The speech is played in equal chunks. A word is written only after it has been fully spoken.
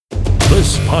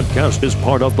This podcast is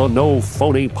part of the No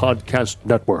Phony Podcast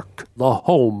Network, the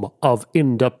home of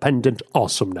independent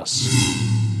awesomeness.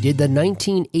 Did the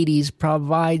 1980s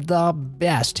provide the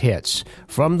best hits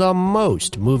from the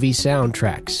most movie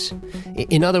soundtracks?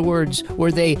 In other words,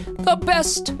 were they the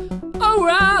best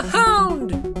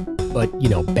around? But,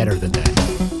 better than that.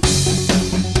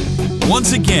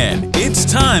 Once again, it's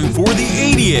time for the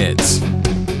Idiots.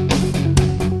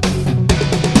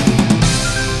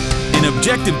 An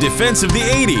objective defense of the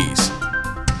 80s.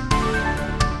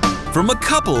 From a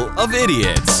couple of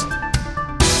idiots.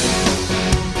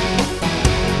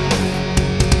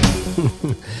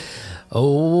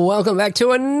 Welcome back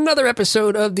to another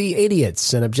episode of The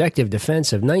Idiots, an objective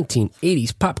defense of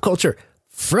 1980s pop culture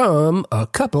from a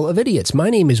couple of idiots. My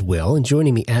name is Will, and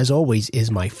joining me, as always, is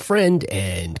my friend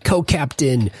and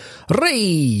co-captain,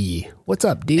 Ray. What's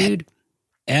up, dude?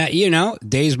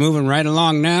 Day's moving right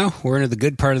along now. We're into the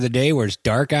good part of the day where it's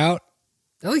dark out.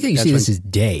 I like how you see this is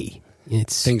day.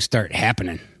 Things start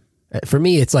happening. For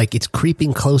me, it's like it's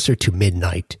creeping closer to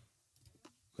midnight.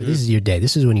 This is your day.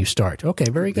 This is when you start. Okay,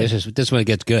 very good. This is when it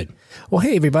gets good. Well,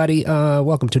 hey, everybody.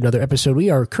 Welcome to another episode. We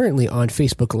are currently on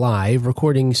Facebook Live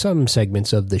recording some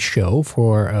segments of the show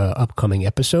for upcoming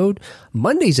episode.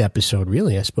 Monday's episode,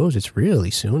 really, I suppose it's really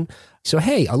soon. So,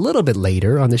 hey, a little bit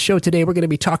later on the show today, we're going to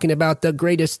be talking about the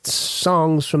greatest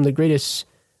songs from the greatest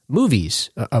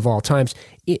movies of all times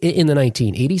in the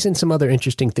 1980s and some other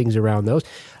interesting things around those.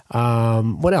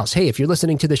 What else? Hey, if you're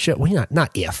listening to the show, well, not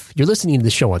if. You're listening to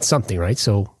the show on something, right?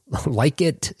 So like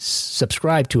it,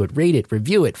 subscribe to it, rate it,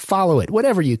 review it, follow it,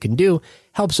 whatever you can do.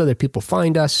 Helps other people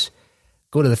find us.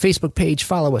 Go to the Facebook page,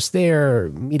 follow us there,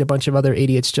 meet a bunch of other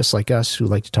idiots just like us who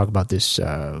like to talk about this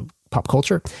pop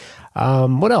culture.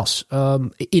 What else?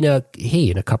 In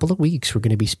a couple of weeks, we're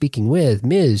going to be speaking with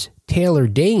Ms. Taylor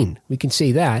Dayne. We can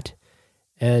say that.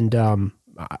 And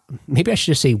maybe I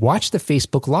should just say, watch the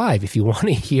Facebook Live if you want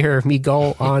to hear me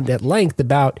go on at length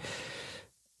about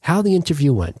how the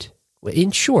interview went.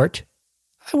 In short,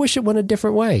 I wish it went a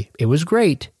different way. It was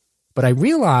great, but I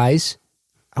realize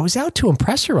I was out to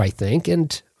impress her, I think,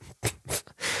 and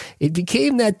it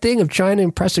became that thing of trying to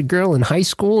impress a girl in high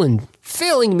school and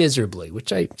failing miserably,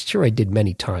 which I'm sure I did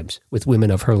many times with women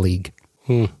of her league.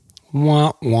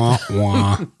 Wah, wah,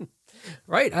 wah.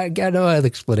 Right? I got no other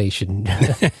explanation.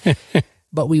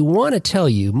 But we want to tell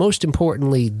you, most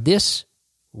importantly, this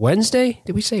Wednesday,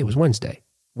 did we say it was Wednesday?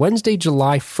 Wednesday,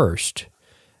 July 1st,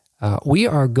 we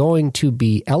are going to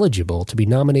be eligible to be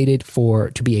nominated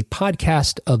to be a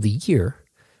Podcast of the Year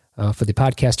for the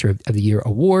Podcaster of the Year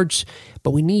Awards.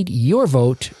 But we need your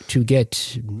vote to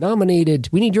get nominated.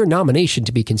 We need your nomination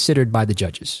to be considered by the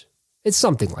judges. It's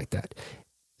something like that.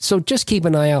 So just keep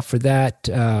an eye out for that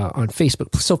on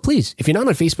Facebook. So please, if you're not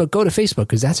on Facebook, go to Facebook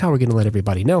because that's how we're going to let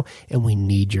everybody know. And we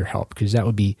need your help because that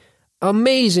would be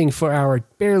amazing for our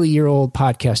barely year-old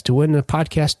podcast to win a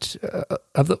Podcast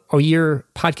of the Year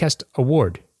Podcast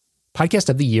Award. Podcast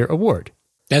of the Year Award.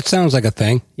 That sounds like a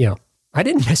thing. Yeah. I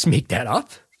didn't just make that up.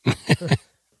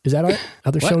 Is that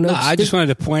other show notes? No, I just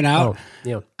wanted to point out,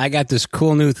 I got this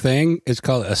cool new thing. It's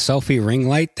called a selfie ring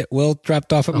light that Will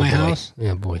dropped off at my house.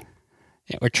 Yeah, boy.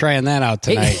 Yeah, we're trying that out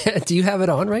tonight. Hey, do you have it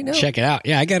on right now? Check it out.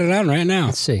 Yeah, I got it on right now.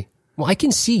 Let's see. Well, I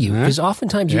can see you because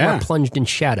oftentimes you are plunged in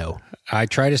shadow. I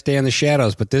try to stay in the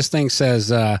shadows, but this thing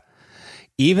says,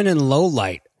 even in low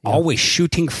light, always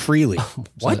shooting freely.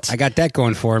 What? So I got that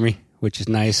going for me, which is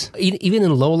nice. Even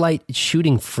in low light,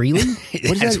 shooting freely?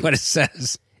 That's what it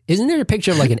says. Isn't there a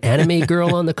picture of like an anime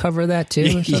girl on the cover of that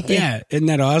too? Or something? Yeah, isn't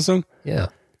that awesome? Yeah,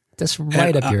 that's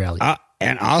right up your alley.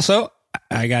 And also,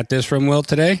 I got this from Will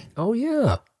today. Oh,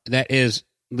 yeah. That is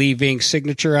Lee Ving's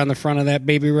signature on the front of that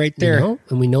baby right there.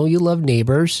 And we know you love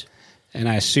Neighbors. And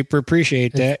I super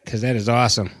appreciate that because that is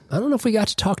awesome. I don't know if we got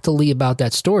to talk to Lee about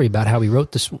that story about how he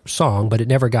wrote this song, but it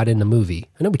never got in the movie.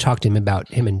 I know we talked to him about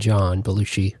him and John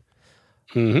Belushi.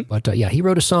 Mm-hmm. But he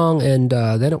wrote a song and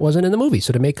then it wasn't in the movie.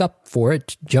 So to make up for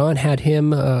it, John had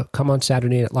him come on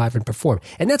Saturday Night Live and perform.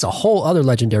 And that's a whole other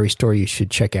legendary story you should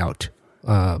check out.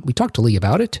 We talked to Lee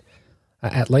about it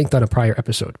at length on a prior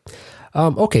episode.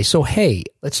 Okay, so hey,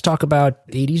 let's talk about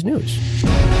 80s news.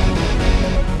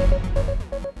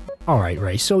 All right,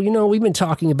 Ray. So, we've been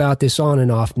talking about this on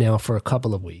and off now for a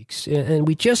couple of weeks, and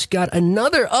we just got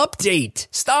another update.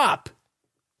 Stop.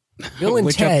 Bill and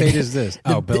Which Ted. update is this?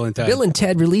 Bill and Ted. Bill and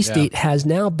Ted release date has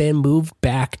now been moved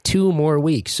back 2 more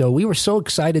weeks. So we were so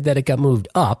excited that it got moved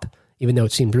up, even though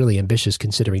it seemed really ambitious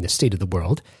considering the state of the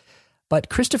world. But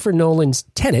Christopher Nolan's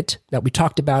Tenet that we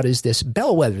talked about is this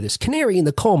bellwether, this canary in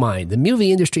the coal mine. The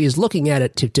movie industry is looking at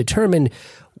it to determine,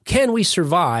 can we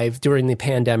survive during the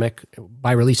pandemic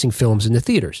by releasing films in the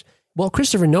theaters? Well,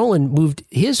 Christopher Nolan moved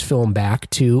his film back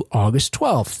to August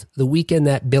 12th, the weekend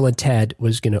that Bill and Ted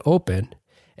was going to open.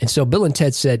 And so Bill and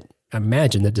Ted said,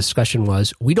 imagine the discussion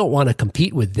was, we don't want to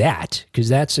compete with that because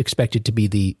that's expected to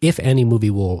be if any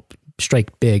movie will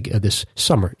strike big this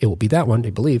summer, it will be that one, I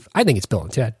believe. I think it's Bill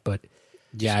and Ted, but...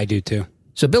 Yeah, I do too.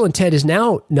 So Bill and Ted is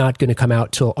now not going to come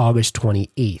out till August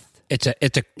 28th. It's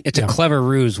a clever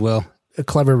ruse, Will. A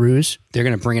clever ruse? They're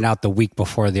going to bring it out the week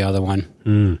before the other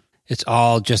one. It's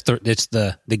all just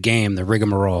the game, the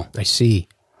rigmarole. I see.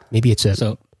 Maybe it's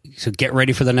so get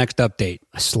ready for the next update.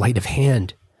 A sleight of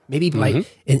hand. Maybe and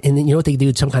then you know what they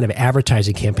do? Some kind of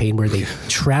advertising campaign where they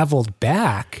traveled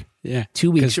back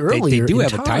 2 weeks earlier. They do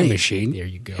have a time machine. There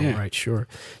you go. Yeah. Right, sure.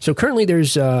 So currently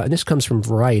there's, and this comes from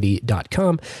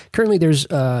Variety.com, currently there's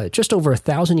just over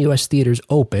 1,000 U.S. theaters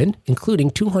open, including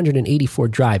 284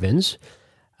 drive-ins.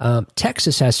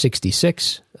 Texas has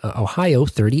 66, Ohio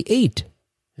 38.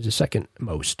 Is the second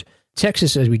most.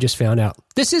 Texas, as we just found out,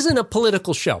 this isn't a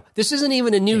political show. This isn't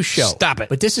even a news show. Stop it.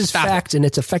 But this is fact, and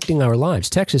it's affecting our lives.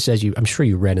 Texas, as I'm sure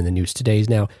you read in the news today, is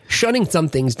now shutting some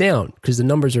things down because the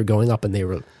numbers are going up,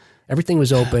 and everything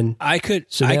was open. I could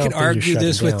argue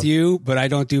this with you, but I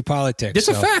don't do politics. This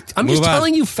is a fact. I'm just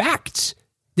telling you facts.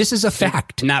 This is a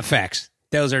fact. Not facts.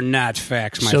 Those are not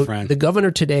facts, my friend. The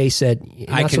governor today said,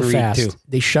 I can read fast. too.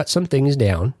 They shut some things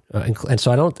down, and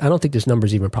so I don't think this number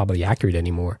is even probably accurate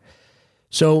anymore.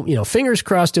 So, fingers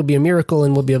crossed it'll be a miracle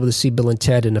and we'll be able to see Bill and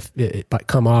Ted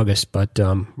come August. But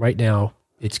right now,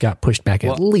 it's got pushed back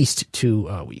at least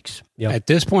 2 weeks. Yep. At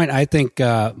this point, I think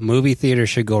movie theaters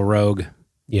should go rogue.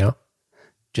 Yeah.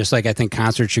 Just like I think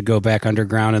concerts should go back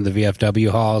underground in the VFW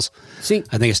halls. See,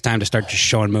 I think it's time to start just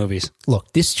showing movies.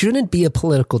 Look, this shouldn't be a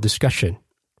political discussion,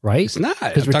 right? It's not.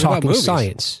 Because we're talking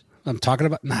science. I'm talking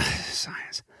about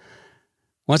science.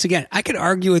 Once again, I could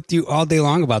argue with you all day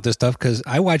long about this stuff because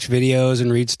I watch videos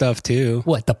and read stuff too.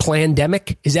 What, the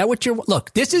plandemic? Is that what you're...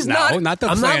 Look, this is not the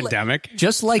plandemic.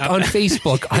 Just like on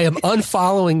Facebook, I am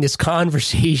unfollowing this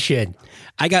conversation.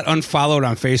 I got unfollowed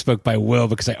on Facebook by Will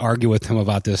because I argue with him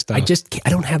about this stuff. I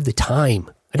don't have the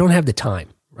time.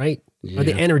 Right? Yeah. Or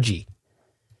the energy.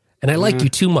 And I like you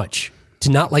too much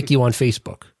to not like you on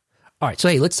Facebook. All right, so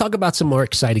hey, let's talk about some more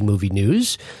exciting movie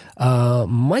news.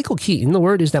 Michael Keaton, the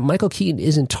word is that Michael Keaton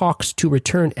is in talks to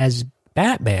return as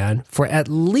Batman for at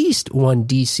least one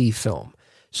DC film.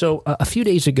 So a few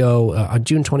days ago, on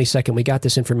June 22nd, we got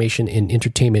this information in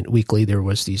Entertainment Weekly. There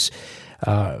was it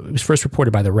was first reported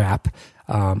by The Wrap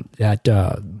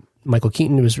that Michael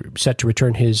Keaton was set to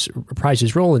reprise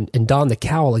his role and don the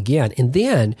cowl again. And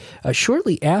then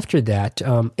shortly after that,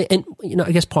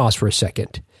 I guess pause for a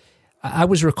second. I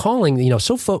was recalling,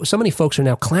 so many folks are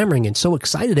now clamoring and so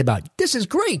excited about, this is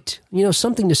great,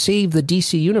 something to save the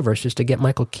DC universe is to get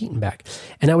Michael Keaton back.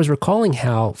 And I was recalling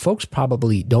how folks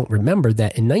probably don't remember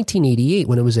that in 1988,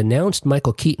 when it was announced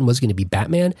Michael Keaton was going to be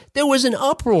Batman, there was an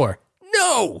uproar.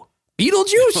 No!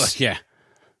 Beetlejuice! Yeah.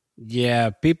 Yeah,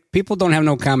 people don't have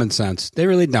no common sense. They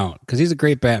really don't, because he's a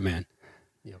great Batman.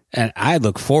 Yep. And I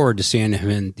look forward to seeing him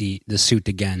in the suit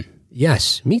again.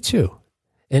 Yes, me too.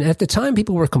 And at the time,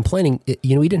 people were complaining,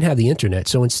 we didn't have the internet.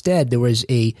 So instead, there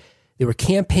were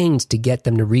campaigns to get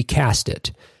them to recast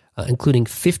it, including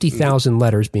 50,000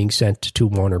 letters being sent to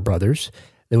Warner Brothers.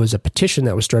 There was a petition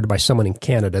that was started by someone in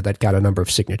Canada that got a number of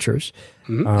signatures.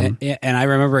 Mm-hmm. And I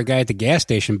remember a guy at the gas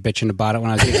station bitching about it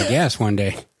when I was getting gas one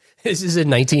day. This is in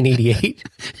 1988?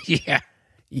 Yeah.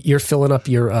 You're filling up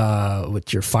your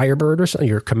Firebird or something,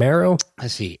 your Camaro?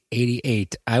 Let's see,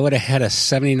 88. I would have had a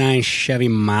 79 Chevy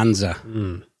Monza. I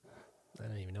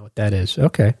don't even know what that is.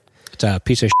 Okay. It's a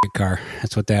piece of shit car.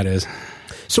 That's what that is.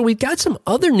 So we've got some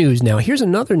other news now. Here's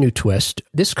another new twist.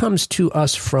 This comes to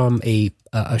us from a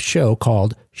show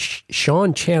called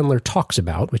Sean Chandler Talks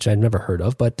About, which I've never heard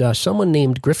of, but someone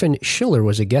named Griffin Schiller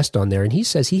was a guest on there, and he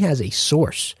says he has a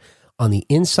source on the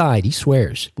inside, he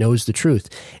swears, knows the truth,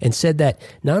 and said that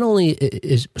not only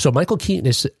so Michael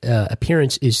Keaton's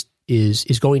appearance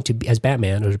is going to be as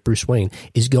Batman or Bruce Wayne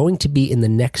is going to be in the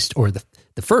next or the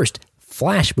first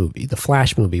Flash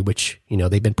movie, which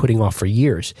they've been putting off for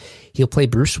years. He'll play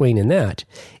Bruce Wayne in that,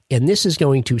 and this is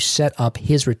going to set up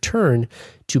his return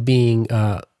to being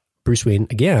Bruce Wayne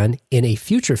again in a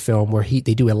future film where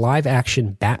they do a live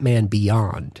action Batman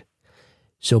Beyond.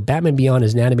 So Batman Beyond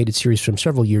is an animated series from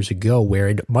several years ago where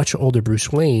a much older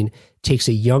Bruce Wayne takes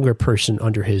a younger person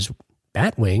under his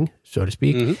Batwing, so to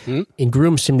speak, and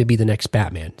grooms him to be the next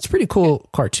Batman. It's a pretty cool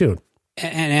cartoon.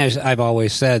 And as I've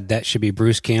always said, that should be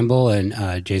Bruce Campbell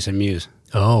and Jason Mewes.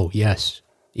 Oh, yes.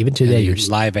 Even today, you're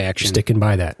live action. Sticking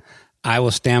by that. I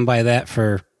will stand by that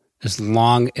for As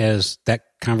long as that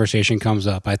conversation comes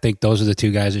up, I think those are the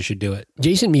two guys that should do it.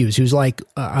 Jason Mewes, who's like,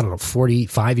 I don't know,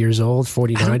 45 years old,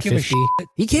 49, 50.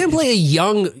 He can play a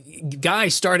young guy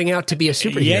starting out to be a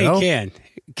superhero. Yeah, he can.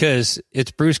 Because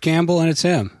it's Bruce Campbell and it's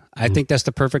him. I think that's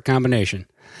the perfect combination.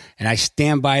 And I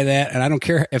stand by that. And I don't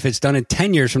care if it's done in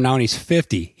 10 years from now and he's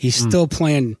 50. He's still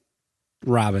playing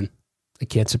Robin. I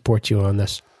can't support you on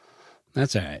this.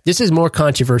 That's all right. This is more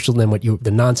controversial than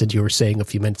the nonsense you were saying a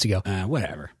few minutes ago.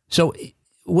 Whatever. So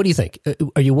what do you think?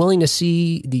 Are you willing to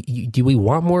see, do we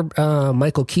want more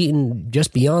Michael Keaton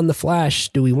just beyond The Flash?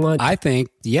 Do we want... I think,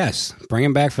 yes. Bring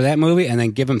him back for that movie and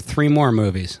then give him 3 more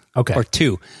movies. Okay. Or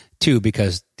 2. 2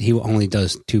 because he only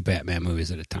does 2 Batman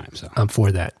movies at a time. So I'm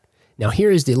for that. Now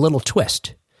here is the little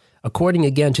twist. According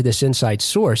again to this inside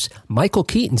source, Michael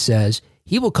Keaton says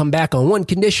he will come back on one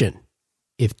condition: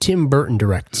 if Tim Burton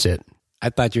directs it. I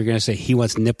thought you were going to say he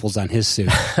wants nipples on his suit.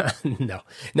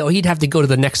 No, he'd have to go to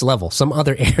the next level. Some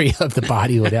other area of the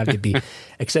body would have to be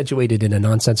accentuated in a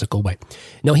nonsensical way.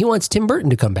 No, he wants Tim Burton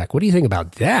to come back. What do you think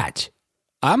about that?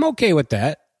 I'm okay with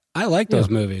that. I like those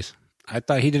movies. I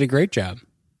thought he did a great job.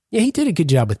 Yeah, he did a good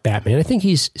job with Batman. I think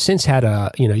he's since had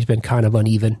he's been kind of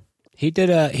uneven. He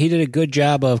did a good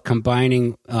job of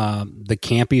combining the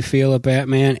campy feel of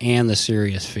Batman and the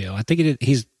serious feel. I think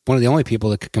he's one of the only people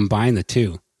that could combine the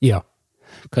two. Yeah.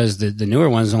 Because the newer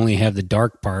ones only have the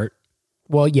dark part.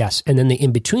 Well, yes. And then the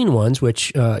in-between ones,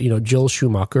 which, Joel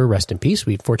Schumacher, rest in peace.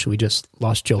 We fortunately just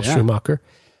lost Joel Schumacher,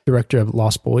 director of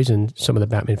Lost Boys and some of the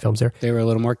Batman films there. They were a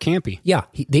little more campy. Yeah.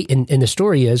 And the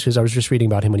story is, because I was just reading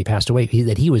about him when he passed away,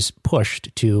 that he was pushed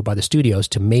by the studios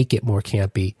to make it more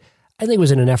campy. I think it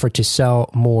was in an effort to sell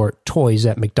more toys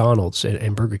at McDonald's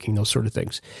and Burger King, those sort of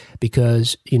things.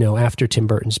 Because, after Tim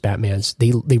Burton's Batmans,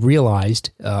 they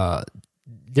realized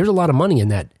there's a lot of money in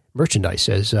that merchandise,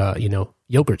 as,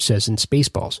 Yogurt says in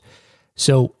Spaceballs.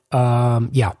 So, I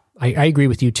agree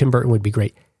with you. Tim Burton would be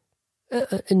great.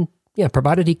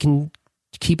 Provided he can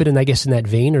keep it in that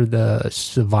vein or the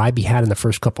vibe he had in the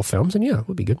first couple films, and it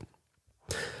would be good.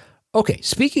 Okay,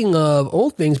 speaking of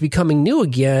old things becoming new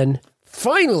again,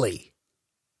 finally,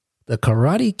 the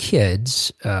Karate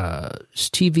Kids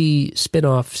TV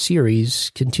spin-off series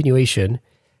continuation,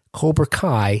 Cobra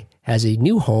Kai, has a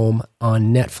new home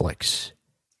on Netflix.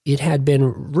 It had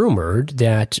been rumored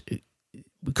that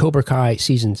Cobra Kai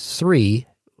Season 3,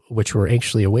 which we're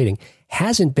anxiously awaiting,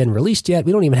 hasn't been released yet.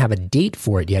 We don't even have a date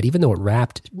for it yet, even though it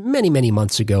wrapped many, many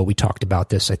months ago. We talked about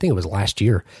this, I think it was last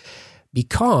year,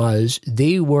 because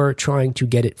they were trying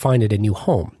to find it a new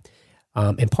home.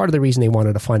 And part of the reason they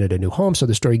wanted to find it a new home, so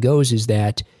the story goes, is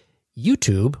that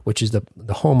YouTube, which is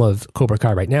the home of Cobra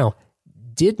Kai right now,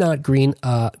 did not green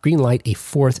light a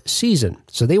 4th season.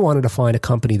 So they wanted to find a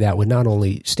company that would not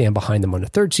only stand behind them on the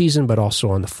 3rd season, but also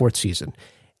on the 4th season.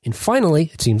 And finally,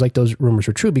 it seems like those rumors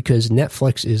were true because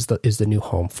Netflix is the new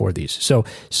home for these. So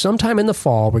sometime in the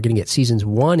fall, we're going to get seasons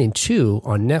 1 and 2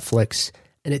 on Netflix.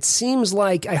 And it seems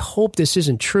like, I hope this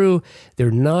isn't true,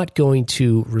 they're not going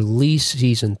to release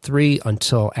season 3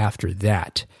 until after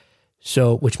that.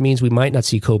 So, which means we might not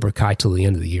see Cobra Kai till the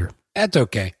end of the year. That's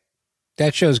okay.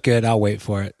 That show's good. I'll wait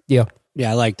for it. Yeah.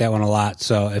 Yeah, I like that one a lot.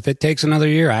 So if it takes another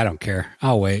year, I don't care.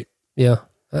 I'll wait. Yeah.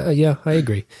 I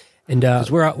agree. And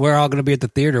we're all going to be at the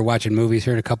theater watching movies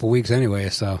here in a couple weeks anyway.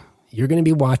 So you're going to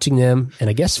be watching them, and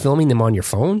I guess filming them on your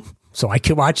phone, so I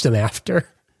can watch them after.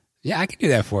 Yeah, I can do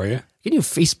that for you. You can do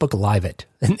Facebook Live it.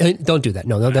 And don't do that.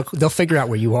 No, they'll figure out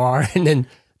where you are, and then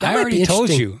I already told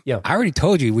you. Yeah. I already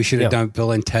told you we should have done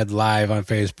Bill and Ted Live on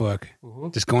Facebook.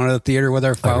 Just going to the theater with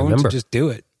our phones and just do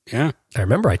it. Yeah. I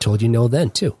remember I told you no then,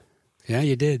 too. Yeah,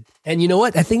 you did. And you know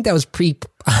what? I think that was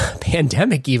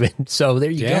pre-pandemic even. So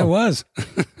there you go. Yeah, it was.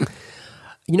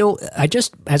 I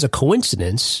just, as a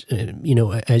coincidence,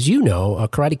 as you know,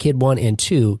 Karate Kid 1 and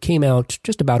 2 came out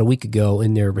just about a week ago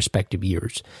in their respective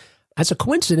years. As a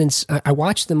coincidence, I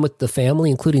watched them with the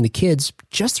family, including the kids,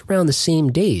 just around the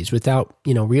same days without,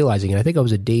 realizing it. I think I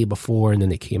was a day before and then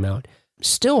they came out.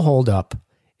 Still hold up.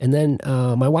 And then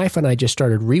my wife and I just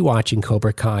started rewatching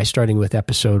Cobra Kai, starting with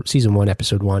season 1,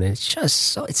 episode 1. And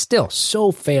it's still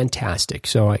so fantastic.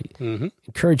 So I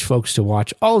encourage folks to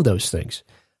watch all of those things.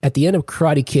 At the end of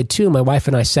Karate Kid 2, my wife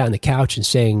and I sat on the couch and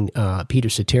sang Peter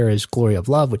Cetera's Glory of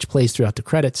Love, which plays throughout the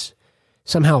credits.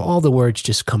 Somehow all the words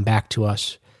just come back to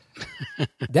us.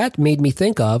 That made me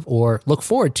think of, or look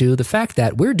forward to, the fact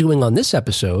that we're doing on this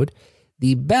episode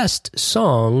the best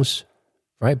songs,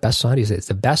 right? Best song, it's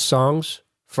the best songs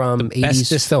from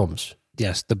 80s films.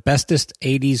 Yes, the bestest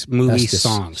 80s movie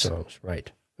songs.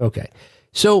 Right. Okay.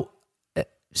 So,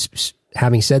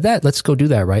 having said that, let's go do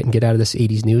that, right? And get out of this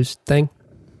 80s news thing.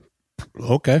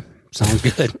 Okay. Sounds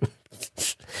good.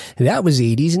 That was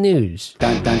 80s news.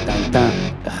 Dun, dun, dun,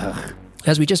 dun.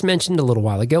 As we just mentioned a little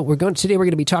while ago, today we're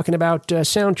going to be talking about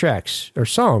soundtracks or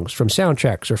songs from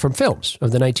soundtracks or from films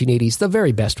of the 1980s, the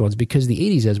very best ones, because the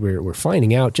 80s, as we're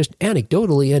finding out just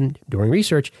anecdotally and during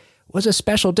research, was a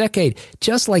special decade,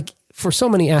 just like for so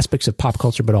many aspects of pop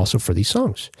culture, but also for these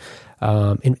songs.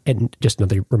 And just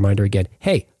another reminder again,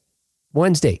 hey,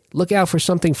 Wednesday, look out for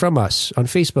something from us on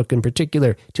Facebook in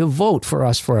particular to vote for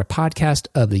us for a podcast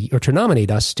of the, or to nominate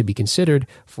us to be considered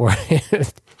for,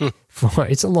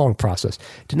 it's a long process,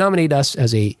 to nominate us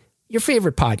as your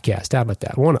favorite podcast. How about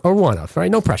that? One of, right?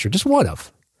 No pressure, just one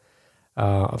of,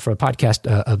 for a podcast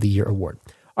of the year award.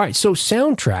 All right. So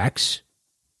soundtracks,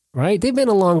 right? They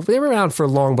were around for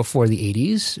long before the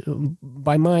 80s.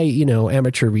 By my,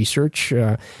 amateur research,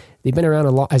 they've been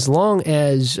around as long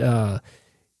as,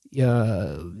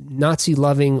 Nazi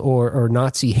loving or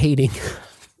Nazi hating.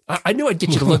 I knew I'd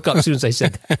get you to look up as soon as I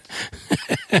said that.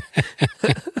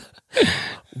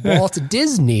 Walt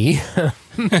Disney,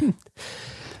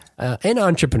 an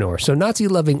entrepreneur. So Nazi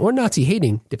loving or Nazi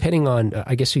hating, depending on,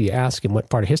 I guess, who you ask and what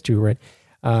part of history we're in.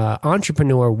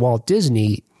 Entrepreneur Walt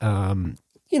Disney, back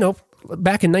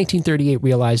in 1938,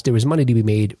 realized there was money to be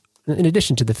made in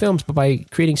addition to the films, but by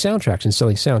creating soundtracks and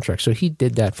selling soundtracks. So he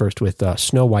did that first with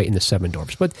Snow White and the Seven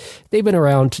Dwarfs. But they've been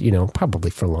around,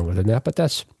 probably for longer than that. But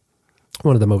that's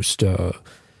one of the most, one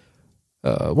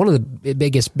of the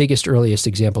biggest, earliest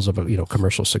examples of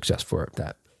commercial success for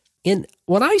that. And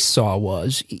what I saw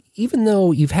was, even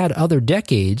though you've had other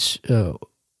decades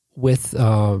with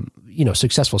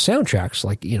successful soundtracks,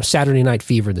 like Saturday Night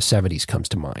Fever in the 70s comes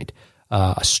to mind.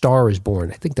 A Star is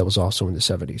Born. I think that was also in the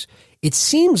 70s. It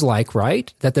seems like,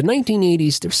 right, that the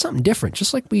 1980s, there's something different,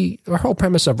 just like our whole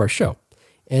premise of our show,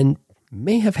 and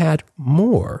may have had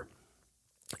more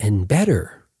and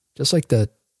better, just like the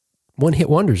one-hit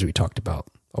wonders we talked about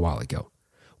a while ago.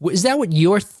 Is that what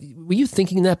were you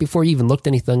thinking that before you even looked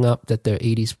anything up, that the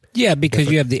 80s? Yeah,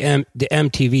 because you have the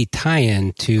MTV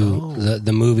tie-in to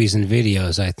the movies and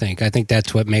videos, I think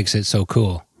that's what makes it so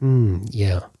cool.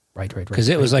 Yeah. Right. Because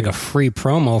it was like a free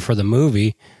promo for the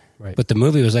movie, right? But the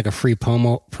movie was like a free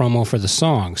promo for the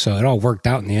song, so it all worked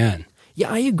out in the end.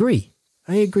 Yeah, I agree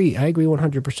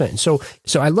 100%. And so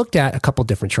I looked at a couple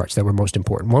different charts that were most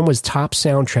important. One was top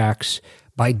soundtracks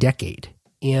by decade,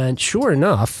 and sure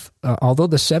enough, although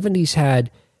the 70s had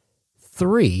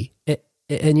 3,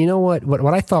 and you know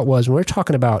what I thought was, when we're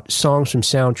talking about songs from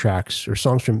soundtracks or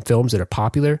songs from films that are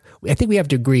popular, I think we have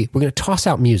to agree we're going to toss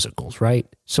out musicals, right?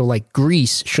 So like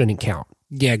Grease shouldn't count.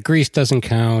 Yeah, Grease doesn't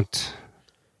count.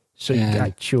 So you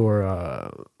got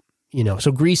your,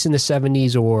 so Grease in the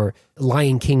 70s or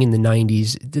Lion King in the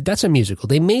 90s, that's a musical.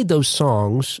 They made those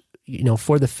songs,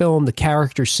 for the film, the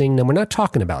characters sing them. We're not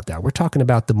talking about that. We're talking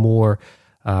about the more...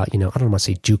 I don't want to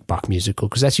say jukebox musical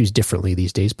because that's used differently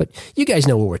these days, but you guys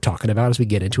know what we're talking about as we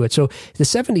get into it. So the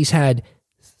 70s had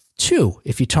 2,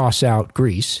 if you toss out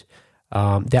Grease,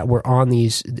 that were on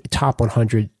these top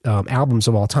 100 albums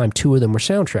of all time. 2 of them were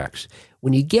soundtracks.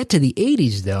 When you get to the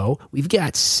 80s, though, we've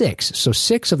got 6. So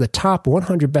 6 of the top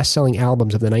 100 best-selling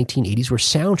albums of the 1980s were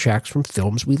soundtracks from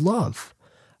films we love,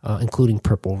 including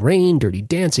Purple Rain, Dirty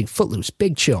Dancing, Footloose,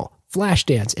 Big Chill,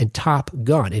 Flashdance, and Top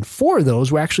Gun. And 4 of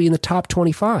those were actually in the top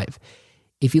 25.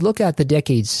 If you look at the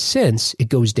decades since, it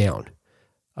goes down.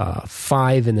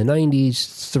 5 in the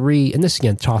 90s, 3, and this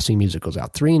again, tossing musicals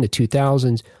out, 3 in the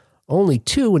 2000s, only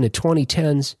 2 in the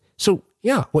 2010s. So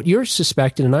yeah, what you're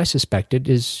suspecting and I suspected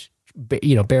is,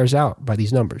 bears out by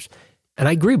these numbers. And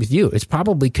I agree with you. It's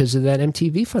probably because of that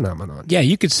MTV phenomenon. Yeah,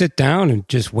 you could sit down and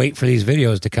just wait for these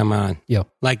videos to come on. Yeah.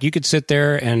 Like you could sit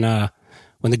there and,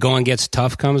 when The Going Gets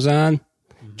Tough comes on, do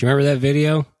you remember that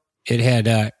video? It had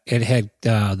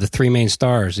the 3 main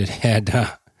stars. It had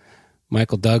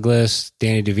Michael Douglas,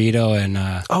 Danny DeVito,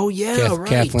 and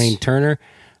Kathleen Turner,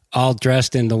 all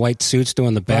dressed in the white suits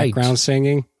doing the background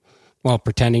singing, well,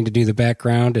 pretending to do the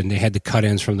background, and they had the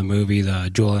cut-ins from the movie, the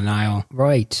Jewel and Nile.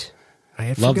 Right. I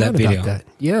had Love that video. About that.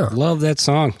 Yeah. Love that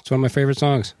song. It's one of my favorite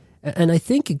songs. And I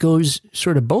think it goes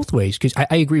sort of both ways, because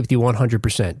I agree with you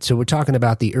 100%. So we're talking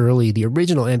about the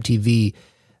original MTV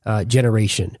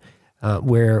generation,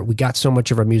 where we got so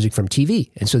much of our music from TV.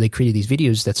 And so they created these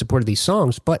videos that supported these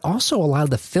songs, but also a lot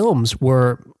of the films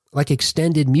were like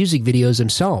extended music videos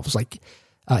themselves. Like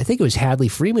I think it was Hadley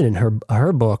Freeman in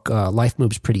her book, Life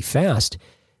Moves Pretty Fast,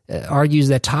 argues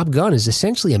that Top Gun is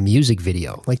essentially a music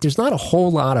video. Like there's not a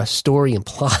whole lot of story and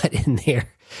plot in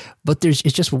there. But it's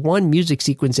just one music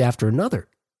sequence after another.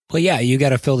 Well, yeah, you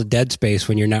got to fill the dead space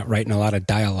when you're not writing a lot of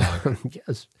dialogue.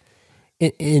 Yes.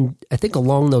 And I think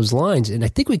along those lines, and I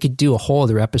think we could do a whole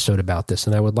other episode about this,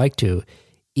 and I would like to,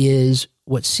 is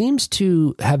what seems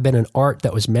to have been an art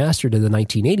that was mastered in the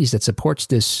 1980s that supports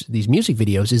these music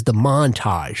videos is the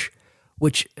montage,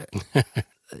 which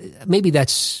maybe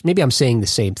I'm saying the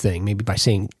same thing, maybe by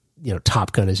saying,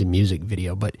 Top Gun is a music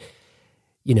video, but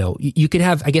you could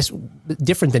have, I guess,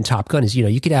 different than Top Gun is,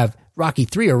 you could have Rocky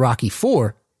 3 or Rocky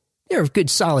 4. They're good,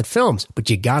 solid films, but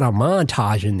you got a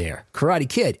montage in there. Karate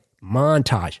Kid,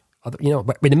 montage,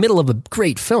 in the middle of a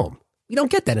great film. We don't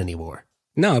get that anymore.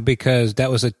 No, because that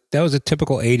was a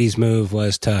typical 80s move,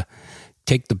 was to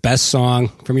take the best song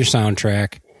from your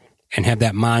soundtrack and have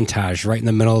that montage right in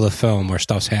the middle of the film where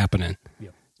stuff's happening. Yeah.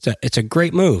 It's a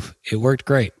great move. It worked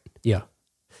great. Yeah.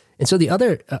 And so the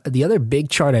other big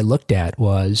chart I looked at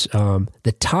was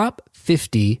the top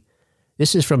 50.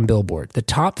 This is from Billboard. The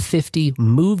top 50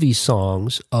 movie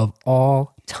songs of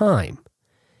all time.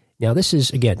 Now, this is,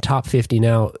 again, top 50.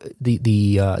 Now,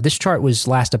 this chart was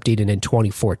last updated in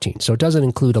 2014, so it doesn't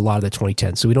include a lot of the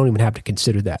 2010s, so we don't even have to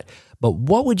consider that. But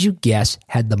what would you guess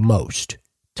had the most?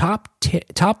 Top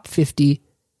 50,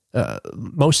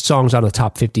 most songs on the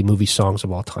top 50 movie songs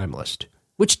of all time list.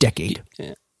 Which decade?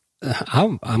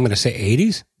 I'm going to say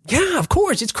 80s. Yeah, of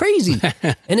course. It's crazy.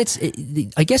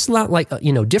 And I guess a lot like,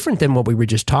 different than what we were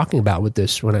just talking about with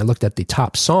this when I looked at the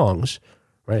top songs,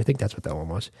 right? I think that's what that one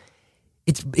was.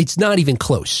 It's not even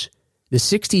close. The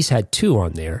 60s had 2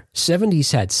 on there.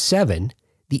 70s had 7.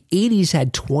 The 80s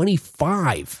had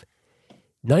 25.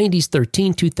 90s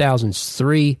 13, 2000s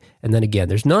 3, and then again,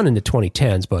 there's none in the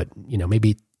 2010s, but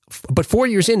but 4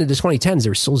 years into the 2010s,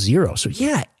 there was still 0. So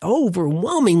yeah,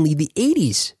 overwhelmingly the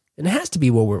 80s. And it has to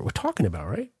be what we're talking about,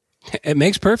 right? It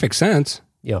makes perfect sense.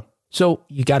 Yeah. So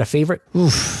you got a favorite?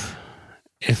 Oof.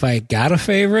 If I got a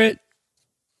favorite,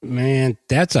 man,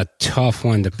 that's a tough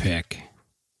one to pick.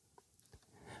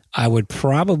 I would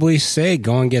probably say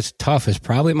Going Gets Tough is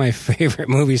probably my favorite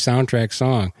movie soundtrack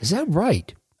song. Is that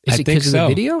right? Is it think because so. of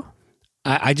the video?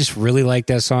 I just really like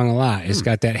that song a lot. It's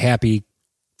got that happy,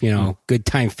 good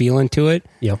time feeling to it.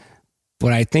 Yeah.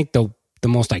 But I think the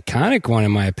most iconic one,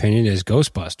 in my opinion, is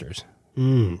Ghostbusters.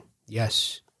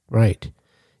 Yes. Right.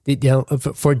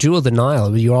 For Jewel of the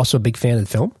Nile, were you also a big fan of the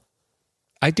film?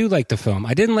 I do like the film.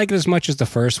 I didn't like it as much as the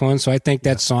first one, so I think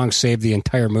that song saved the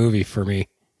entire movie for me.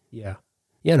 Yeah.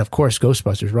 Yeah, and of course,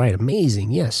 Ghostbusters, right?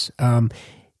 Amazing, yes. And,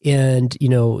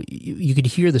 you could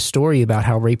hear the story about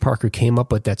how Ray Parker came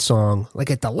up with that song,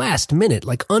 like at the last minute,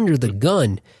 like under the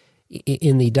gun.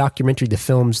 In the documentary, The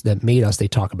Films That Made Us, they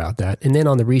talk about that. And then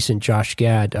on the recent Josh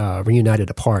Gad,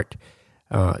 Reunited Apart,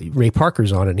 Ray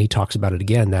Parker's on it, and he talks about it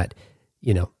again, that,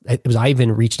 it was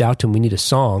Ivan reached out to him, we need a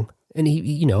song. And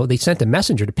he, they sent a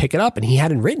messenger to pick it up, and he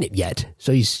hadn't written it yet.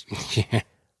 So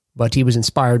but he was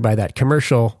inspired by that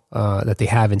commercial that they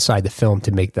have inside the film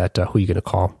to make that Who You Gonna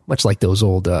Call, much like those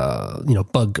old,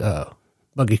 bug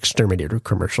exterminator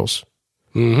commercials.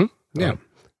 Mm-hmm. Yeah.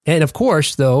 And of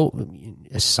course, though,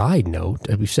 a side note,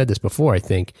 we've said this before, I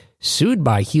think, sued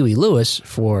by Huey Lewis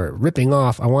for ripping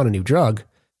off I Want a New Drug.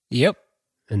 Yep.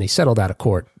 And they settled out of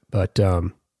court. But,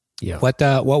 yeah.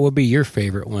 What would be your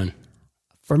favorite one?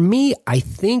 For me, I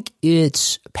think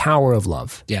it's Power of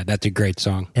Love. Yeah, that's a great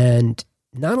song. And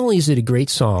not only is it a great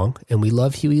song, and we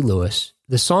love Huey Lewis,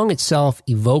 the song itself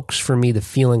evokes for me the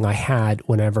feeling I had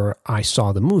whenever I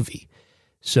saw the movie.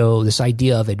 So this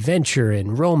idea of adventure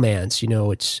and romance,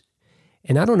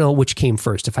 and I don't know which came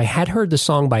first. If I had heard the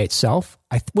song by itself,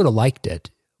 I would have liked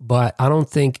it, but I don't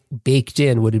think baked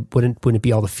in wouldn't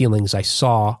be all the feelings I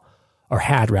saw or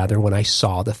had rather when I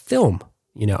saw the film,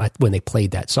 when they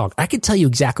played that song. I could tell you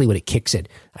exactly what it kicks in.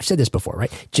 I've said this before,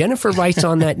 right? Jennifer writes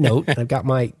on that note, and I've got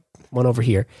my one over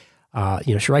here.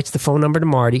 She writes the phone number to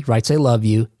Marty, writes, I love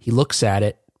you. He looks at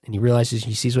it and he realizes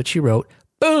he sees what she wrote.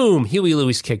 Boom! Huey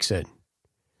Lewis kicks in.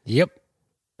 Yep.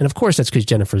 And of course, that's because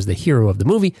Jennifer's the hero of the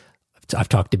movie. I've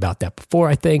talked about that before,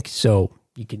 I think. So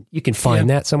you can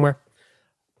find that somewhere.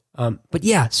 But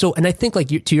yeah, so, and I think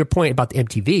to your point about the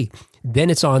MTV, then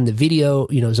it's on the video,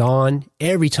 is on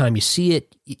every time you see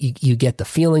it, you get the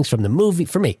feelings from the movie.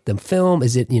 For me, the film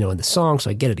is it, in the song.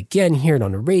 So I get it again, hear it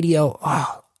on the radio.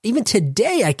 Oh, even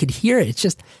today I could hear it. It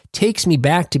just takes me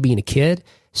back to being a kid,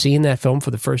 seeing that film for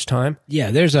the first time.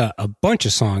 Yeah. There's a bunch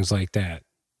of songs like that.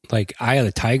 Like Eye of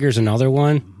the Tiger is another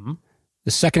one. Mm-hmm.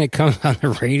 The second it comes on the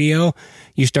radio,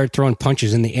 you start throwing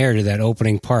punches in the air to that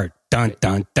opening part. Dun,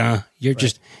 dun, dun. You're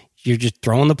just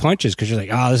throwing the punches because you're like,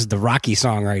 oh, this is the Rocky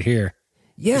song right here.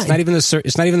 Yeah. It's not even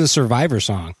the Survivor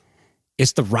song.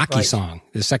 It's the Rocky song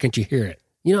the second you hear it.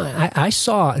 I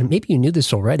saw, and maybe you knew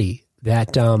this already,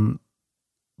 that,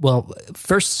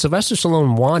 first Sylvester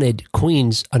Stallone wanted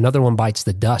Queen's Another One Bites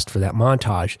the Dust for that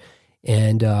montage.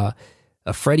 And,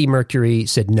 Freddie Mercury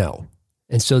said no.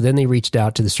 And so then they reached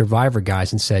out to the Survivor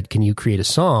guys and said, can you create a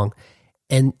song?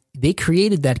 And they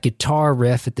created that guitar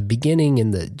riff at the beginning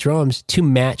and the drums to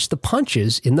match the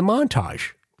punches in the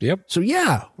montage. Yep. So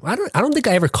yeah, I don't think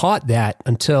I ever caught that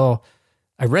until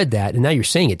I read that. And now you're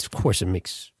saying it. Of course, it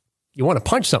makes you want to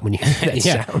punch something when you hear that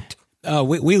sound.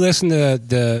 We listen to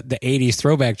the 80s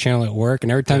throwback channel at work,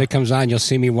 and every time it comes on, you'll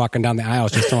see me walking down the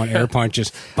aisles just throwing air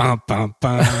punches. Bum, bum,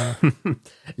 bum.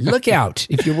 Look out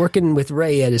if you're working with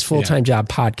Ray at his full-time job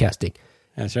podcasting.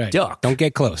 That's right. Duck. Don't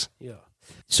get close. Yeah.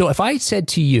 So if I said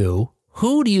to you,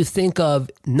 who do you think of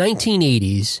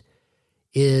 1980s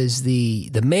is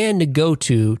the man to go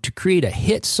to create a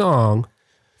hit song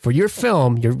for your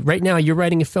film? Right now you're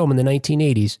writing a film in the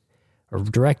 1980s or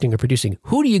directing or producing.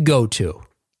 Who do you go to?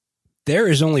 There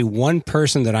is only one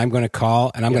person that I'm going to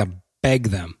call, and I'm going to beg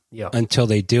them until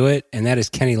they do it, and that is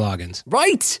Kenny Loggins.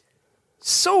 Right.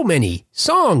 So many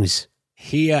songs.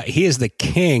 He is the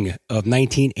king of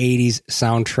 1980s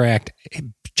soundtrack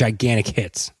gigantic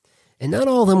hits. And not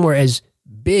all of them were as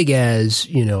big as,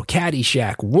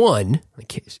 Caddyshack 1.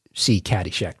 See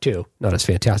Caddyshack 2. Not as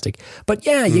fantastic. But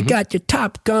yeah, you got your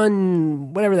Top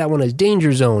Gun, whatever that one is,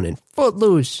 Danger Zone and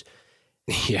Footloose.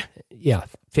 Yeah. Yeah,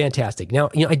 fantastic. Now,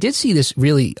 I did see this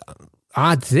really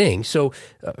odd thing. So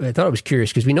I thought I was curious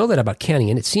because we know that about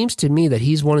Kenny, and it seems to me that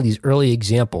he's one of these early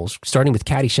examples, starting with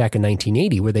Caddyshack in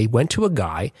 1980, where they went to a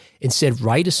guy and said,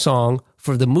 write a song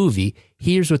for the movie.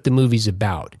 Here's what the movie's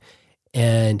about.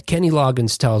 And Kenny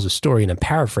Loggins tells a story, and I'm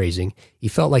paraphrasing. He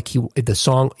felt like the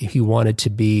song he wanted to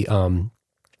be,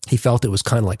 he felt it was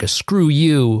kind of like a screw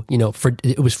you,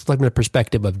 it was from the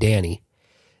perspective of Danny.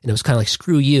 And it was kind of like,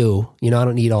 screw you, I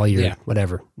don't need all your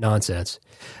whatever nonsense.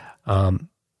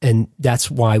 And that's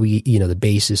why the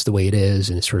bass is the way it is,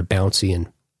 and it's sort of bouncy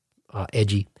and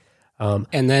edgy.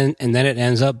 And then it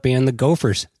ends up being the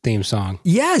Gophers theme song.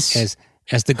 Yes.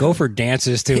 As the gopher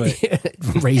dances to it.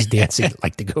 Ray's dancing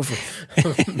like the gopher.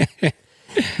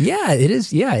 Yeah, it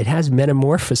is. Yeah, it has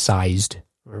metamorphosized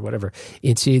or whatever.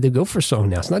 It's the Gopher song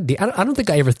now. It's not. I don't think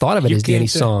I ever thought of it as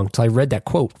Danny's song until I read that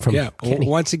quote from Kenny.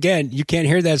 Once again, you can't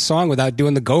hear that song without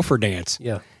doing the Gopher dance.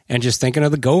 Yeah. And just thinking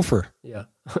of the Gopher. Yeah.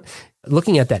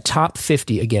 Looking at that top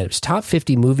 50, again, it's top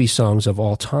 50 movie songs of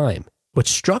all time. What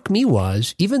struck me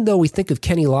was, even though we think of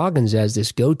Kenny Loggins as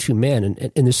this go-to man,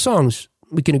 and the songs,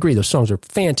 we can agree, those songs are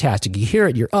fantastic. You hear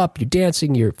it, you're up, you're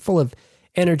dancing, you're full of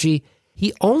energy.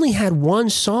 He only had one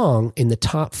song in the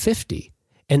top 50.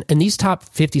 And these top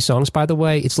 50 songs, by the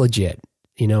way, it's legit.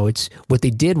 It's what they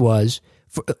did was,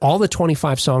 for all the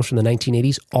 25 songs from the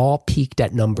 1980s, all peaked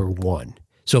at number 1.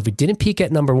 So if it didn't peak at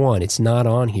number 1, it's not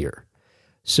on here.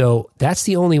 So that's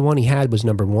the only one he had was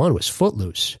number 1, was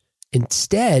Footloose.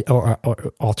 Instead, or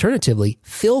alternatively,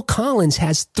 Phil Collins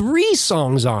has 3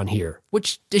 songs on here,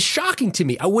 which is shocking to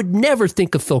me. I would never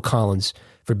think of Phil Collins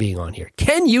for being on here.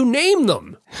 Can you name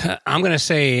them? I'm going to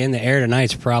say In the Air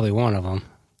Tonight's probably one of them.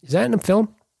 Is that in a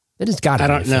film? It has got to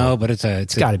be. I don't know, but it's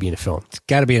got to be in a film. It's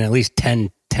got to be in at least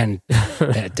 10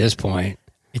 at this point.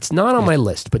 It's not on my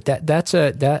list, but that's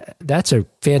a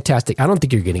fantastic. I don't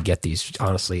think you're going to get these,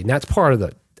 honestly, and that's part of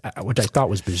the which I thought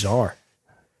was bizarre.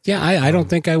 Yeah, I don't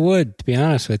think I would, to be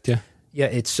honest with you. Yeah,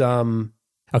 it's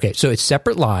okay. So it's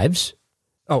Separate Lives,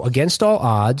 Against All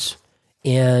Odds,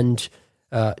 and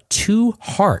Two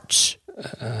Hearts.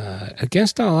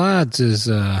 Against All Odds is.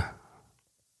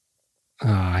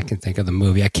 I can think of the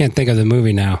movie. I can't think of the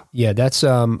movie now. Yeah, that's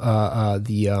dang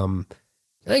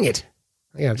it.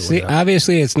 See,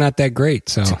 obviously it's not that great.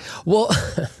 So, well,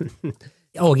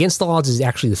 Against the Odds is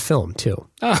actually the film too.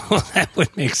 Oh, that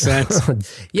would make sense.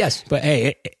 Yes, but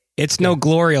hey, it's no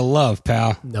Gloria Love,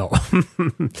 pal. No.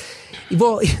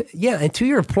 Well, yeah, and to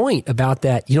your point about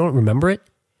that, you don't remember it.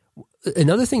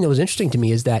 Another thing that was interesting to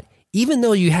me is that even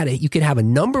though you could have a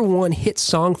number 1 hit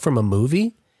song from a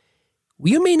movie,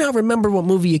 you may not remember what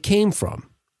movie it came from.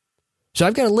 So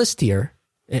I've got a list here,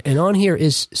 and on here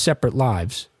is Separate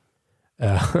Lives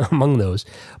among those.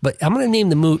 But I'm going to name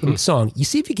the song. You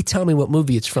see if you can tell me what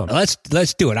movie it's from. Let's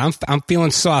do it. I'm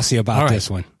feeling saucy about this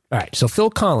one. All right. So Phil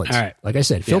Collins. All right. Like I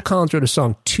said, Phil Collins wrote a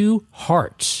song, Two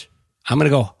Hearts. I'm going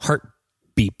to go Heart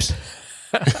Beeps.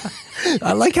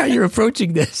 I like how you're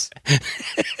approaching this.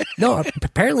 No,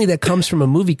 apparently that comes from a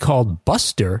movie called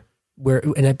Buster,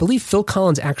 and I believe Phil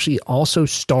Collins actually also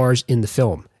stars in the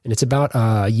film. And it's about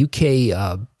a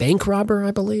UK bank robber,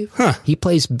 I believe. Huh. He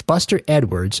plays Buster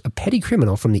Edwards, a petty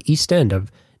criminal from the East End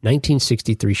of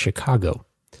 1963 Chicago.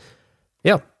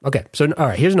 Yeah. Okay. So, all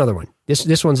right, here's another one.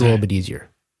 This one's a little bit easier.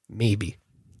 Maybe.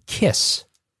 Kiss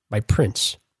by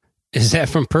Prince. Is that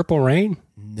from Purple Rain?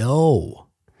 No.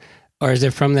 Or is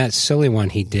it from that silly one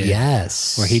he did?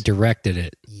 Yes. Where he directed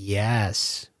it?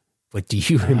 Yes. But do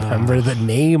you remember the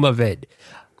name of it?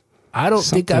 I don't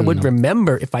think I would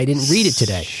remember if I didn't read it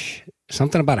today.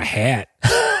 Something about a hat.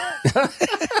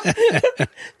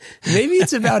 Maybe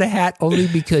it's about a hat only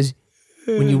because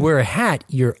when you wear a hat,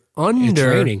 you're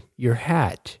under your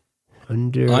hat.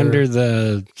 Under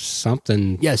the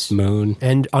something moon.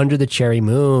 And under the cherry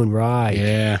moon, right.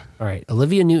 Yeah. All right.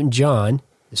 Olivia Newton-John,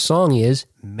 the song is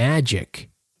Magic.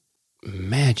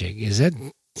 Magic. Is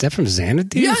that from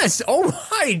Xanadu? Yes. Oh,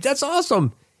 right. That's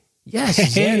awesome. Yes,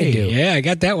 Xanadu. Yeah, I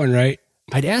got that one right.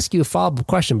 I'd ask you a follow-up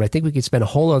question, but I think we could spend a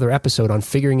whole other episode on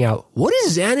figuring out what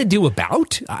is Xanadu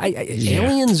about?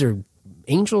 Aliens or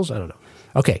angels? I don't know.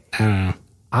 Okay. I don't know.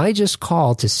 I just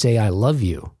called to say I love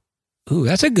you. Ooh,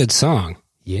 that's a good song.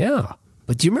 Yeah.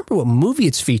 But do you remember what movie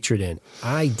it's featured in?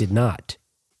 I did not.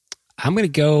 I'm going to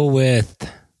go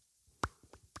with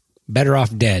Better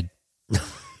Off Dead.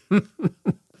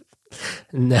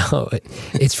 No,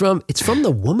 it's from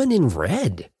The Woman in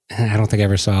Red. I don't think I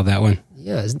ever saw that one.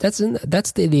 Yeah, that's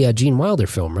the Gene Wilder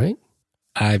film, right?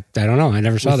 I don't know. I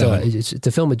never saw that one. It's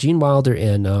the film with Gene Wilder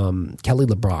and Kelly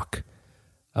LeBrock.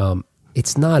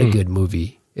 It's not a good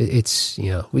movie. It's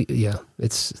not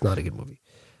a good movie.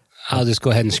 I'll just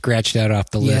go ahead and scratch that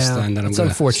off the list. And then it's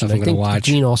unfortunate. I think watch.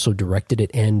 Gene also directed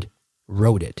it and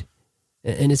wrote it,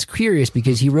 and it's curious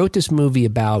because he wrote this movie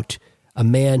about a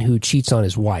man who cheats on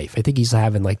his wife. I think he's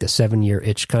having like the 7-year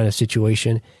itch kind of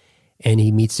situation, and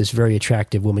he meets this very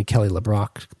attractive woman Kelly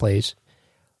LeBrock plays.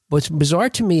 What's bizarre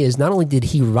to me is not only did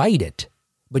he write it,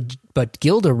 but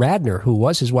Gilda Radner, who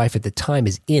was his wife at the time,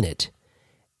 is in it.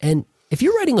 And if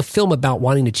you're writing a film about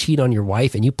wanting to cheat on your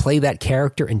wife and you play that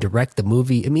character and direct the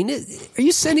movie, I mean, are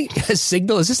you sending a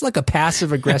signal? Is this like a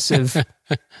passive aggressive?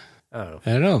 I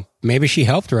don't know. Maybe she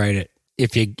helped write it.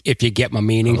 If you get my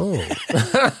meaning.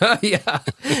 Oh. Yeah.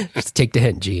 Let's take the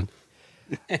hint, Gene.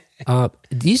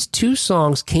 These two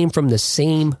songs came from the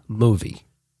same movie.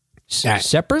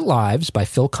 Separate Lives by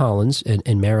Phil Collins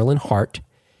and Marilyn Hart.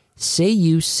 Say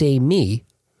You, Say Me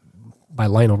by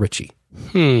Lionel Richie.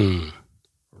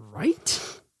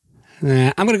 Right?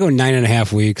 I'm going to go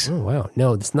 9.5 weeks. Oh, wow.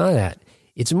 No, it's not that.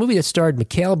 It's a movie that starred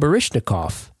Mikhail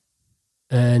Baryshnikov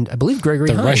and I believe Gregory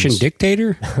Hines. The Russian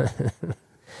dictator?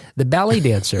 The ballet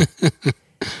dancer.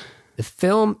 The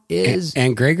film is...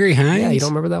 And Gregory Hines? Yeah, you don't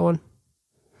remember that one?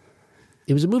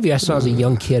 It was a movie I saw as a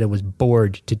young kid and was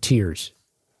bored to tears.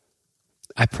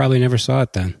 I probably never saw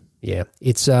it then. Yeah.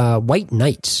 It's White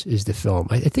Nights is the film.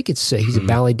 I think it's he's a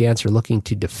ballet dancer looking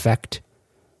to defect.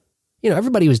 You know,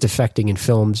 everybody was defecting in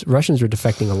films. Russians were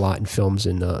defecting a lot in films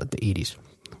in the 80s.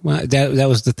 Well, that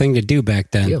was the thing to do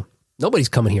back then. Yeah. Nobody's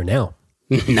coming here now.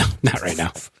 No, not right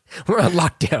now. We're on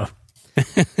lockdown.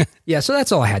 Yeah, so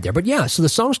that's all I had there. But yeah, so the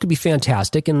songs could be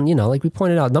fantastic. And, you know, like we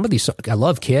pointed out, none of these songs, I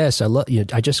love Kiss.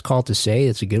 I Just Called to Say,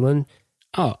 it's a good one.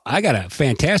 Oh, I got a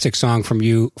fantastic song from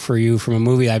you from a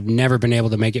movie I've never been able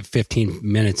to make it 15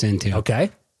 minutes into.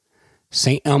 Okay.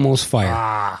 St. Elmo's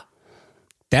Fire.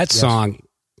 That song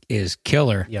is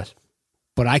killer. Yes.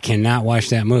 But I cannot watch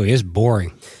that movie. It's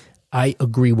boring. I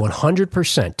agree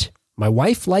 100%. My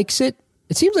wife likes it.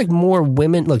 It seems like more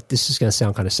women, look, this is going to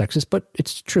sound kind of sexist, but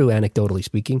it's true, anecdotally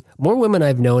speaking. More women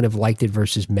I've known have liked it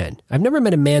versus men. I've never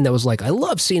met a man that was like, I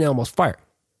love St. Elmo's Fire.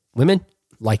 Women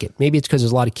like it. Maybe it's because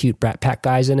there's a lot of cute Brat Pack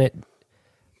guys in it.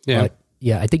 Yeah. But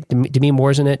yeah, I think Demi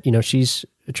Moore's in it. You know, she's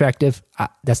attractive.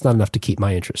 That's not enough to keep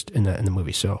my interest in the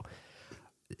movie. So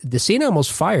the St. Elmo's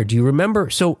Fire, do you remember?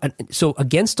 So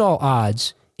Against All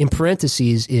Odds, in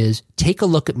parentheses, is Take a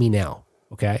Look at Me Now.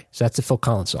 Okay, so that's the Phil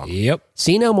Collins song. Yep.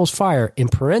 St. Elmo's Fire, in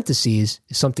parentheses,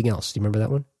 is something else. Do you remember that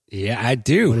one? Yeah, I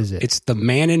do. What is it? It's The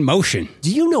Man in Motion.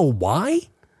 Do you know why?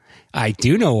 I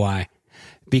do know why.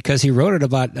 Because he wrote it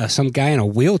about some guy in a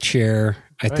wheelchair,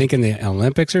 I think in the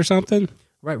Olympics or something.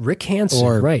 Right, Rick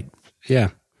Hansen, right. Yeah.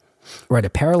 Right, a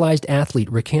paralyzed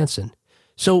athlete, Rick Hansen.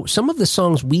 So some of the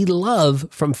songs we love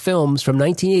from films from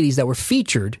 1980s that were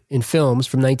featured in films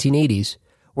from 1980s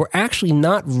were actually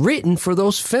not written for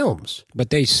those films. But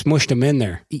they smushed them in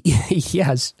there.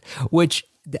 Yes, which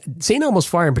St. Elmo's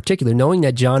Fire in particular, knowing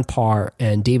that John Parr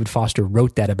and David Foster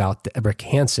wrote that about Rick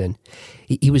Hansen,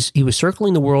 he was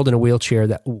circling the world in a wheelchair,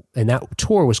 and that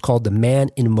tour was called the Man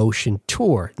in Motion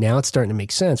Tour. Now it's starting to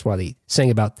make sense why they sang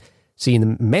about seeing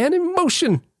the Man in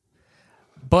Motion.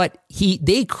 But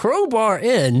they crowbar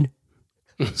in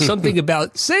something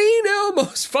about St.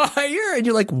 Elmo's Fire, and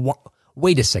you're like,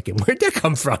 wait a second, where'd that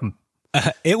come from?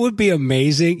 It would be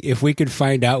amazing if we could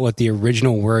find out what the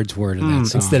original words were to that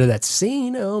song. Instead of that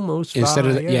St. Elmo's Fire.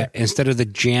 Instead of the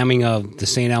jamming of the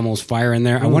St. Elmo's Fire in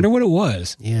there. I wonder what it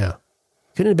was. Yeah.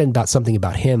 Couldn't have been about something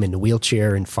about him in the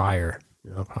wheelchair and fire.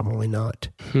 No, probably not.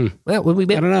 Well, I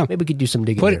don't know. Maybe we could do some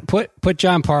digging. Put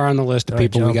John Parr on the list of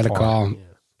people we got to call. Yeah.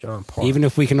 John Parr. Even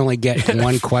if we can only get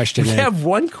one question. We have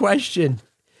one question.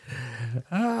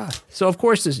 So, of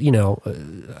course, this,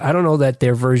 I don't know that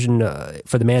their version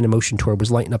for the Man in Motion tour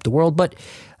was Lighten Up the World, but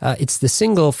it's the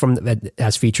single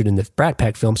as featured in the Brat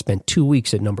Pack film spent 2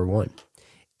 weeks at number 1.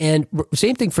 And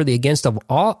same thing for the Against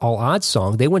All Odds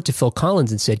song. They went to Phil Collins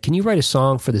and said, can you write a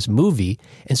song for this movie?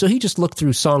 And so he just looked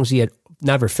through songs he had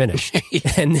never finished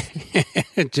and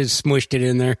just smushed it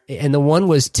in there. And the one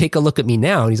was Take a Look at Me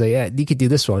Now. And he's like, yeah, you could do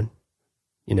this one,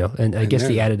 and I guess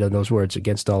he added those words,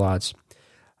 Against All Odds.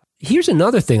 Here's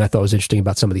another thing I thought was interesting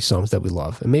about some of these songs that we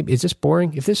love. And maybe, is this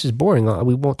boring? If this is boring,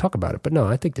 we won't talk about it. But no,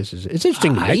 I think it's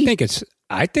interesting to me. I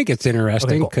think it's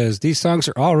interesting because these songs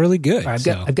are all really good. I've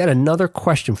got another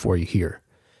question for you here.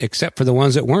 Except for the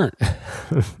ones that weren't.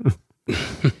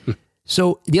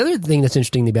 So the other thing that's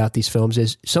interesting about these films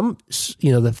is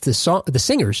the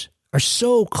singers are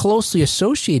so closely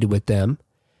associated with them,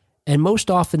 and most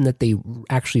often that they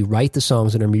actually write the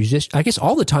songs and are musicians. I guess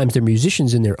all the times they're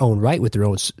musicians in their own right with their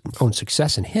own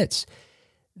success and hits,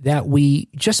 that we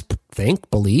just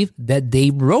believe that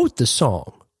they wrote the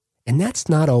song, and that's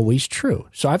not always true.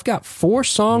 So I've got 4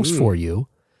 songs for you.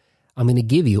 I'm going to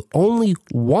give you. Only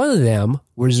one of them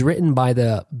was written by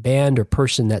the band or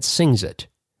person that sings it.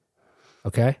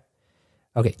 Okay.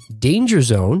 Danger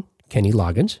Zone, Kenny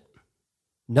Loggins.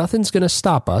 Nothing's Gonna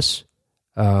Stop Us,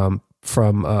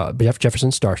 from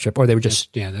Jefferson Starship, or they were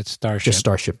just that's Starship. Just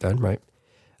Starship then, right?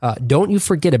 Don't You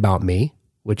Forget About Me,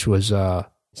 which was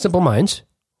Simple Minds,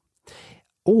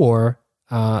 or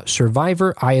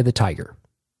Survivor, Eye of the Tiger.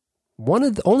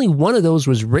 Only one of those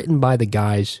was written by the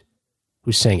guys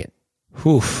who sang it.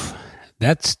 Oof,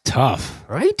 that's tough,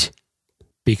 right?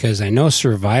 Because I know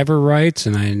Survivor writes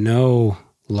and I know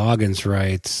Loggins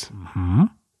writes,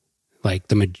 like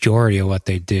the majority of what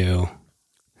they do.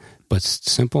 But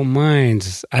Simple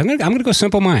Minds, I'm going to go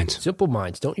Simple Minds. Simple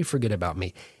Minds, Don't You Forget About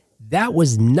Me. That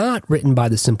was not written by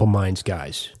the Simple Minds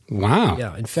guys. Wow.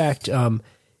 Yeah, in fact,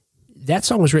 that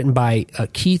song was written by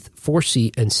Keith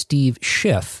Forsey and Steve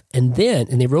Schiff, and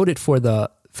they wrote it for the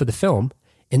film.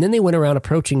 And then they went around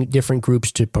approaching different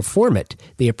groups to perform it.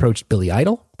 They approached Billy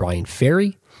Idol, Brian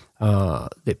Ferry.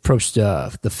 They approached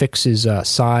the Fix's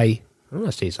Cy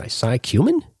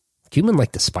Cumin? Cumin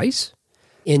like the spice?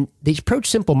 And they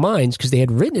approached Simple Minds because they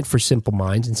had written it for Simple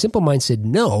Minds. And Simple Minds said,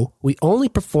 no, we only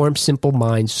perform Simple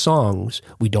Minds songs.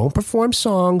 We don't perform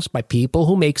songs by people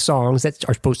who make songs that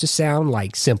are supposed to sound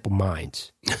like Simple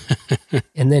Minds.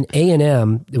 And then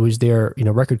A&M, it was their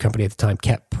record company at the time,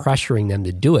 kept pressuring them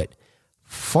to do it.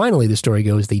 Finally, the story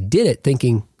goes, they did it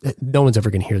thinking that no one's ever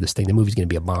going to hear this thing. The movie's going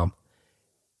to be a bomb.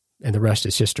 And the rest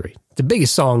is history. It's the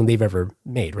biggest song they've ever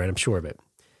made, right? I'm sure of it.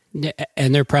 Yeah,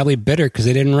 and they're probably bitter because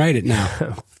they didn't write it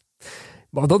now.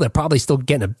 Although they're probably still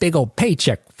getting a big old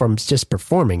paycheck from just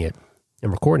performing it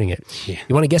and recording it. Yeah.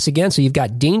 You want to guess again? So you've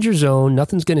got Danger Zone,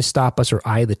 Nothing's Gonna Stop Us, or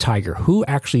Eye of the Tiger. Who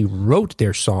actually wrote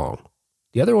their song?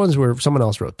 The other ones were someone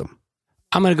else wrote them.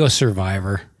 I'm going to go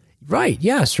Survivor. Right,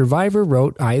 yeah. Survivor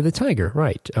wrote Eye of the Tiger,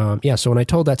 right. So when I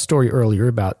told that story earlier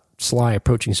about Sly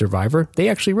approaching Survivor, they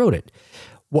actually wrote it.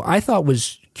 What I thought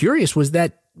was curious was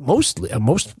that most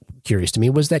curious to me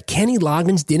was that Kenny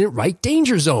Loggins didn't write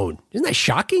Danger Zone. Isn't that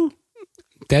shocking?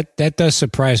 That does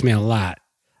surprise me a lot.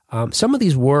 Some of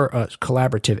these were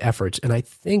collaborative efforts, and I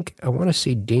think I want to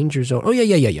say Danger Zone. Oh,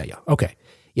 yeah. Okay.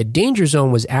 Yeah, Danger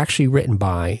Zone was actually written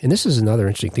by, and this is another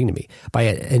interesting thing to me, by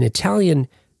an Italian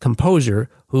composer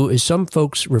who is some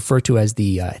folks refer to as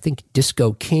the, I think,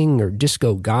 Disco King or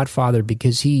Disco Godfather,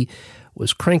 because he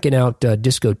was cranking out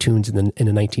disco tunes in the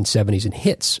 1970s and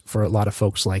hits for a lot of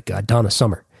folks like Donna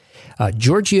Summer.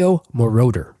 Giorgio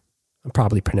Moroder. I'm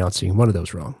probably pronouncing one of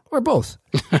those wrong, or both.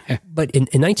 But in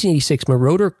 1986,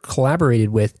 Moroder collaborated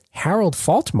with Harold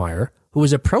Faltermeyer, who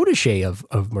was a protege of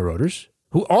Moroder's,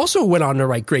 who also went on to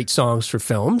write great songs for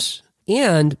films.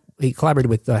 And he collaborated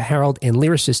with Harold and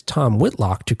lyricist Tom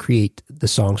Whitlock to create the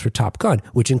songs for Top Gun,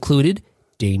 which included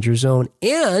Danger Zone.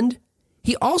 And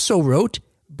he also wrote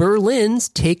Berlin's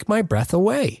Take My Breath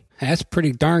Away. That's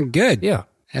pretty darn good. Yeah.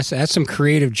 That's some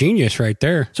creative genius right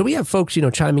there. So we have folks,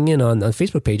 chiming in on the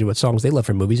Facebook page of what songs they love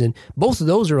from movies, and both of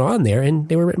those are on there, and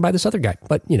they were written by this other guy.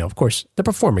 But, of course, the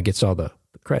performer gets all the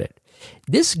credit.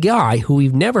 This guy, who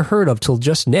we've never heard of till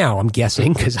just now, I'm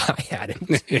guessing, because I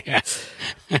hadn't. Yeah.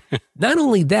 Not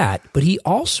only that, but he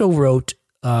also wrote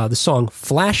the song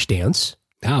Flashdance.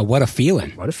 Oh, what a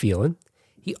feeling. What a feeling.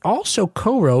 He also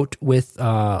co-wrote with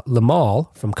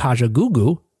Limahl from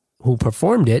Kajagoogoo, who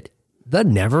performed it, The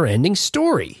Never Ending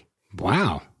Story.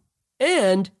 Wow.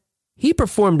 And He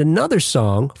performed another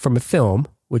song from a film,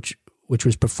 which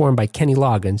was performed by Kenny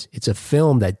Loggins. It's a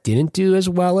film that didn't do as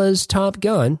well as Top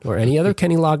Gun or any other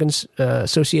Kenny Loggins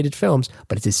associated films,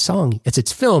 but it's his song. It's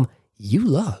its film you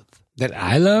love. That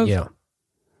I love? Yeah.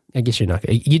 I guess you're not.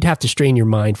 You'd have to strain your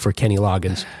mind for Kenny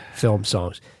Loggins film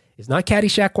songs. It's not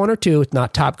Caddyshack 1 or 2. It's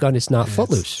not Top Gun. It's not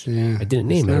Footloose. Yeah, I didn't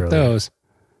name it earlier. those.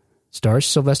 Stars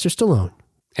Sylvester Stallone.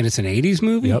 And it's an 80s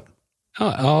movie? Yep.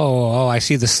 Oh, I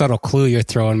see the subtle clue you're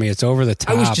throwing me. It's over the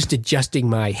top. I was just adjusting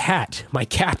my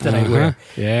cap that I wear.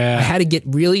 Yeah. I had to get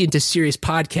really into serious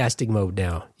podcasting mode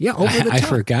now. Yeah, over the top. I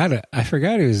forgot it. I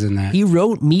forgot he was in that. He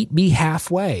wrote Meet Me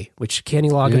Halfway, which Kenny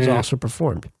Loggins also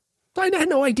performed. I had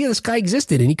no idea this guy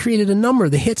existed, and he created a number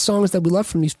of the hit songs that we love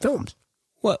from these films.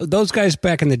 Well, those guys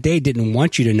back in the day didn't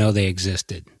want you to know they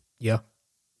existed. Yeah.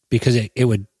 Because it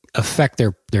would affect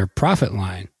their profit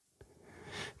line.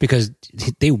 Because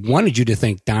they wanted you to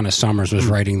think Donna Summers was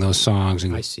writing those songs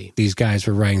and I see. These guys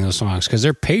were writing those songs. Because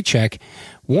their paycheck,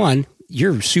 one,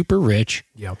 you're super rich.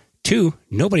 Yeah. Two,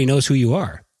 nobody knows who you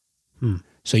are.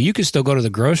 So you can still go to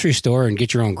the grocery store and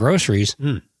get your own groceries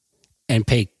and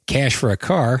pay cash for a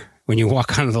car when you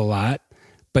walk onto the lot,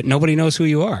 but nobody knows who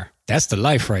you are. That's the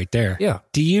life right there. Yeah.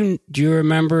 Do you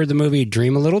remember the movie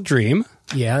Dream a Little Dream?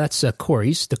 Yeah, that's the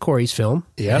Corey's film.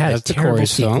 Yeah, it had that's a the terrible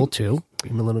Corey's sequel film. too.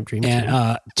 Dream a Little Dream.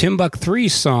 And Timbuk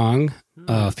 3's song,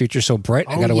 Future So Bright,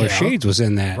 I Gotta Wear Shades, was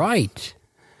in that. Right.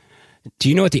 Do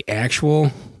you know what the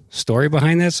actual story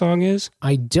behind that song is?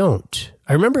 I don't.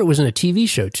 I remember it was in a TV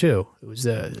show too. It was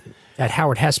that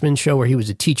Howard Hessman show where he was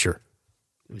a teacher.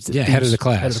 It was Head of the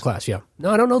Class. Head of the Class, yeah. No,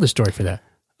 I don't know the story for that.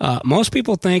 Most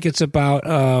people think it's about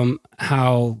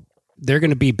how they're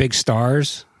going to be big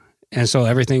stars. And so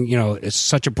everything, it's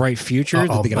such a bright future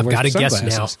that they got to wear guess now.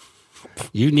 sunglasses.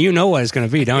 You know what it's going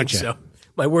to be, don't you? So,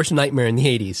 my worst nightmare in the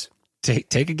 80s.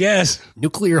 Take a guess.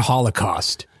 Nuclear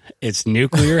Holocaust. It's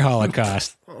Nuclear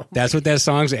Holocaust. That's what that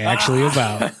song's actually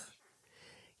about.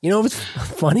 You know what's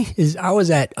funny is I was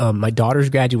at my daughter's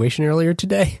graduation earlier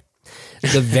today.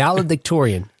 The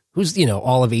valedictorian, who's,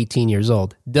 all of 18 years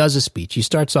old, does a speech. He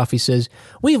starts off, he says,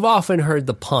 "We've often heard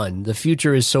the pun, the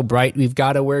future is so bright, we've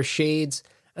got to wear shades."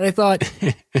 And I thought,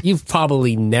 you've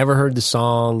probably never heard the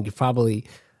song. You probably,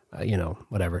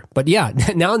 whatever. But yeah,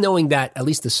 now knowing that at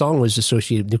least the song was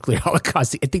associated with nuclear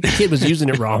holocaust, I think the kid was using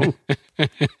it wrong.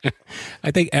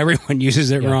 I think everyone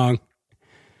uses it wrong.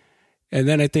 And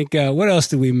then I think, what else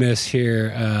did we miss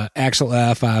here? Axel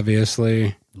F,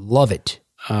 obviously. Love it.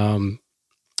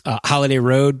 Holiday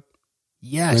Road.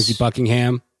 Yes. Lindsey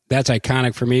Buckingham. That's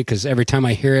iconic for me because every time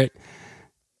I hear it,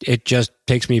 it just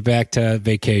takes me back to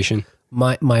vacation.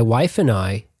 My wife and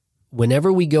I,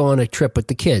 whenever we go on a trip with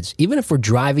the kids, even if we're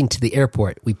driving to the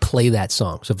airport, we play that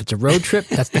song. So if it's a road trip,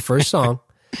 that's the first song.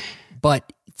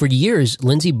 But for years,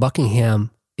 Lindsey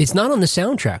Buckingham, it's not on the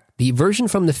soundtrack. The version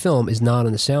from the film is not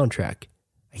on the soundtrack,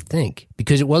 I think,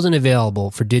 because it wasn't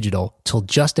available for digital till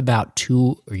just about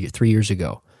 2 or 3 years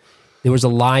ago. There was a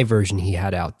live version he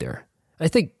had out there. I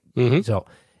think so.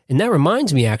 And that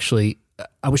reminds me, actually,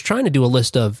 I was trying to do a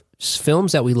list of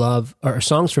films that we love, or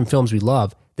songs from films we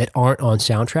love that aren't on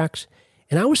soundtracks.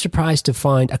 And I was surprised to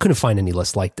find, I couldn't find any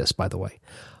list like this, by the way.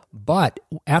 But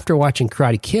after watching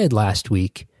Karate Kid last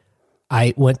week,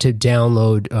 I went to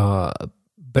download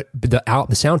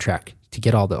the soundtrack to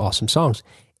get all the awesome songs.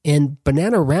 And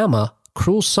Bananarama,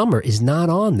 Cruel Summer is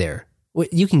not on there. Well,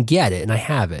 you can get it, and I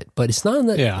have it, but it's not on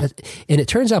the. Yeah. And it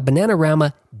turns out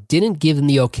Bananarama didn't give them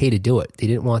the okay to do it. They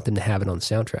didn't want them to have it on the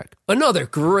soundtrack. Another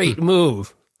great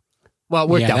move. Well, it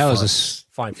worked out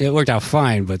fine. It worked out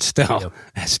fine, but still,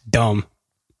 that's dumb.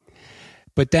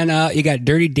 But then you got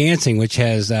Dirty Dancing, which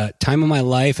has Time of My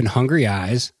Life and Hungry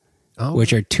Eyes,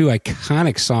 which are two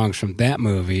iconic songs from that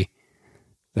movie.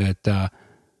 That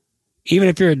even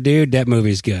if you're a dude, that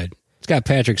movie's good. It's got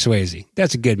Patrick Swayze.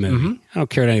 That's a good movie. I don't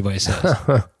care what anybody says.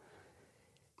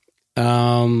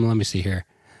 Let me see here.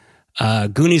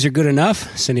 Goonies Are Good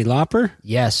Enough, Cyndi Lauper.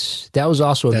 Yes, that was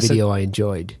also a video I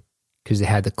enjoyed because they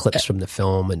had the clips from the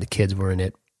film and the kids were in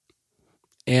it.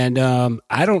 And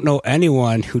I don't know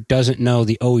anyone who doesn't know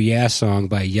the Oh Yeah song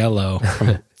by Yellow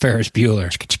from Ferris Bueller.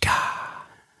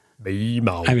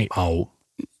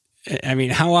 I mean,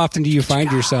 how often do you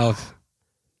find yourself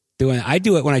doing it? I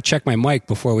do it when I check my mic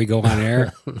before we go on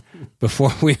air.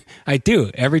 I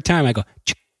do. Every time I go,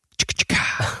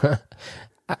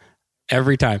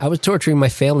 every time. I was torturing my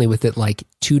family with it like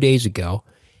 2 days ago.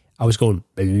 I was going,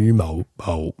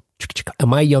 and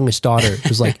my youngest daughter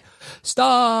was like,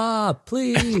 "Stop,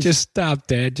 please. Just stop,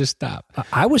 Dad. Just stop."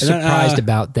 I was surprised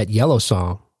about that Yellow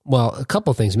song. Well, a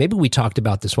couple things. Maybe we talked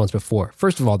about this once before.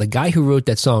 First of all, the guy who wrote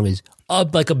that song is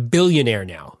like a billionaire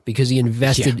now because he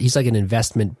invested. Yeah. He's like an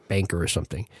investment banker or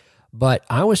something. But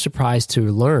I was surprised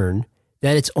to learn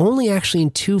that it's only actually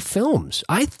in 2 films.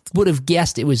 I would have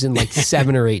guessed it was in like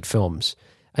 7 or 8 films.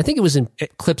 I think it was in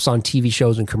clips on TV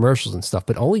shows and commercials and stuff,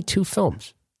 but only 2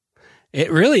 films.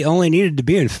 It really only needed to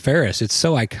be in Ferris. It's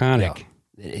so iconic.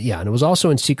 Yeah, and it was also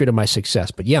in Secret of My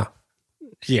Success, but yeah.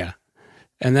 Yeah.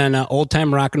 And then Old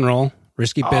Time Rock and Roll,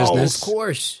 Risky Business. Oh, of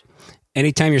course.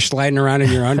 Anytime you're sliding around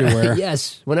in your underwear.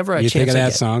 Yes, whenever you think of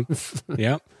that song.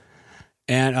 Yep.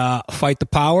 And Fight the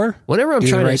Power. Whenever I'm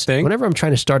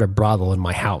trying to start a brothel in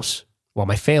my house while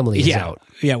my family is out.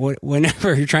 Yeah,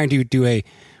 whenever you're trying to do a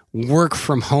work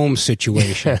from home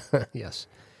situation. Yes.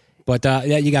 But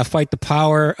you got Fight the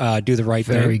Power, Do the Right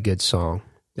Thing. Very good song.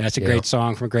 That's a great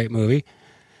song from a great movie.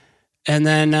 And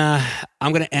then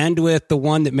I'm going to end with the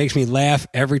one that makes me laugh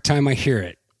every time I hear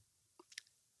it.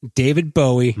 David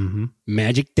Bowie,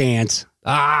 Magic Dance,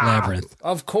 Labyrinth.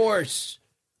 Of course.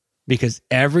 Because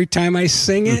every time I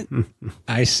sing it,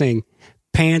 I sing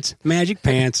Pants, Magic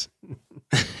Pants.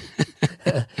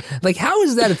 Like, how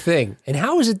is that a thing? And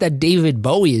how is it that David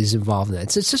Bowie is involved in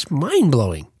that? It's just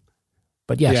mind-blowing.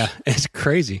 But yes. Yeah, it's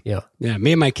crazy. Yeah. Yeah,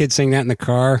 me and my kids sing that in the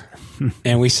car,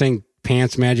 and we sing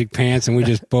Pants, Magic Pants, and we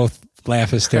just both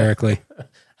laugh hysterically.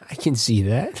 I can see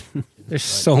that. There's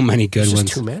so many good ones.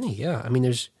 There's too many, yeah. I mean,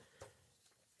 there's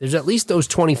at least those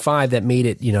 25 that made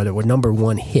it, that were number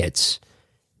 1 hits.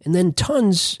 And then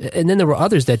tons, and then there were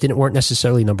others that weren't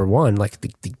necessarily number 1, like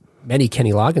the many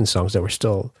Kenny Loggins songs that were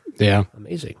still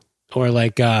amazing. Or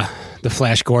like the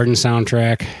Flash Gordon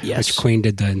soundtrack, which Queen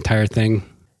did the entire thing.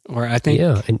 Or I think...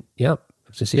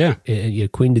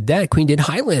 Queen did that. Queen did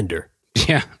Highlander.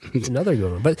 Yeah. It's another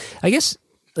good one. But I guess,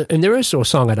 and there is a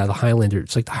song out of the Highlander,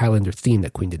 it's like the Highlander theme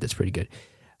that Queen did that's pretty good.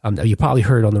 You probably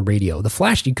heard on the radio. The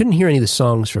Flash, you couldn't hear any of the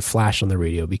songs for Flash on the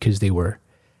radio because they were...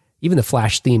 Even the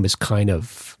Flash theme is kind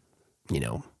of,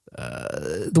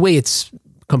 the way it's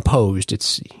composed,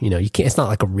 it's, you can't, it's not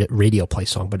like a radio play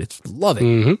song, but it's loving.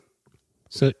 Mm-hmm.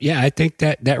 So, yeah, I think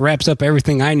that wraps up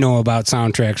everything I know about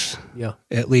soundtracks. Yeah.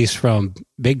 At least from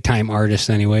big-time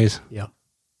artists anyways. Yeah.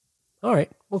 All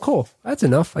right. Well, cool. That's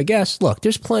enough, I guess. Look,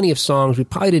 there's plenty of songs. We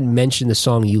probably didn't mention the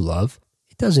song you love.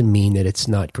 It doesn't mean that it's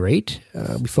not great.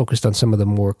 We focused on some of the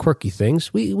more quirky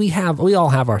things. We all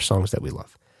have our songs that we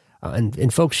love.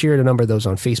 And folks shared a number of those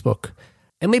on Facebook.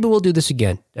 And maybe we'll do this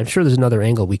again. I'm sure there's another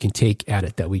angle we can take at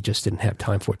it that we just didn't have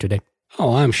time for today.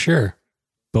 Oh, I'm sure.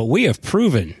 But we have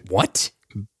proven... What?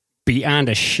 Beyond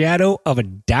a shadow of a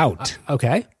doubt.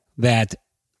 Okay. That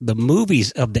the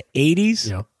movies of the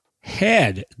 80s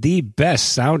had the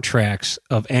best soundtracks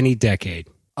of any decade.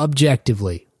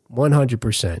 Objectively,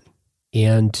 100%.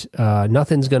 And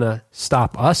nothing's going to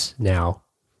stop us now,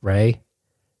 Ray.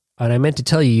 And I meant to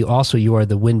tell you also, you are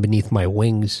the wind beneath my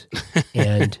wings.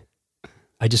 And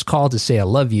I just called to say I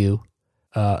love you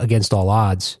against all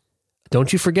odds.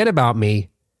 Don't you forget about me.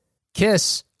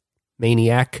 Kiss,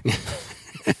 maniac.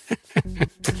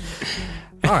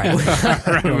 All right.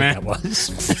 I don't know what that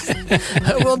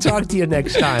was. We'll talk to you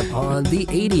next time on The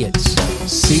Idiots.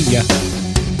 See ya.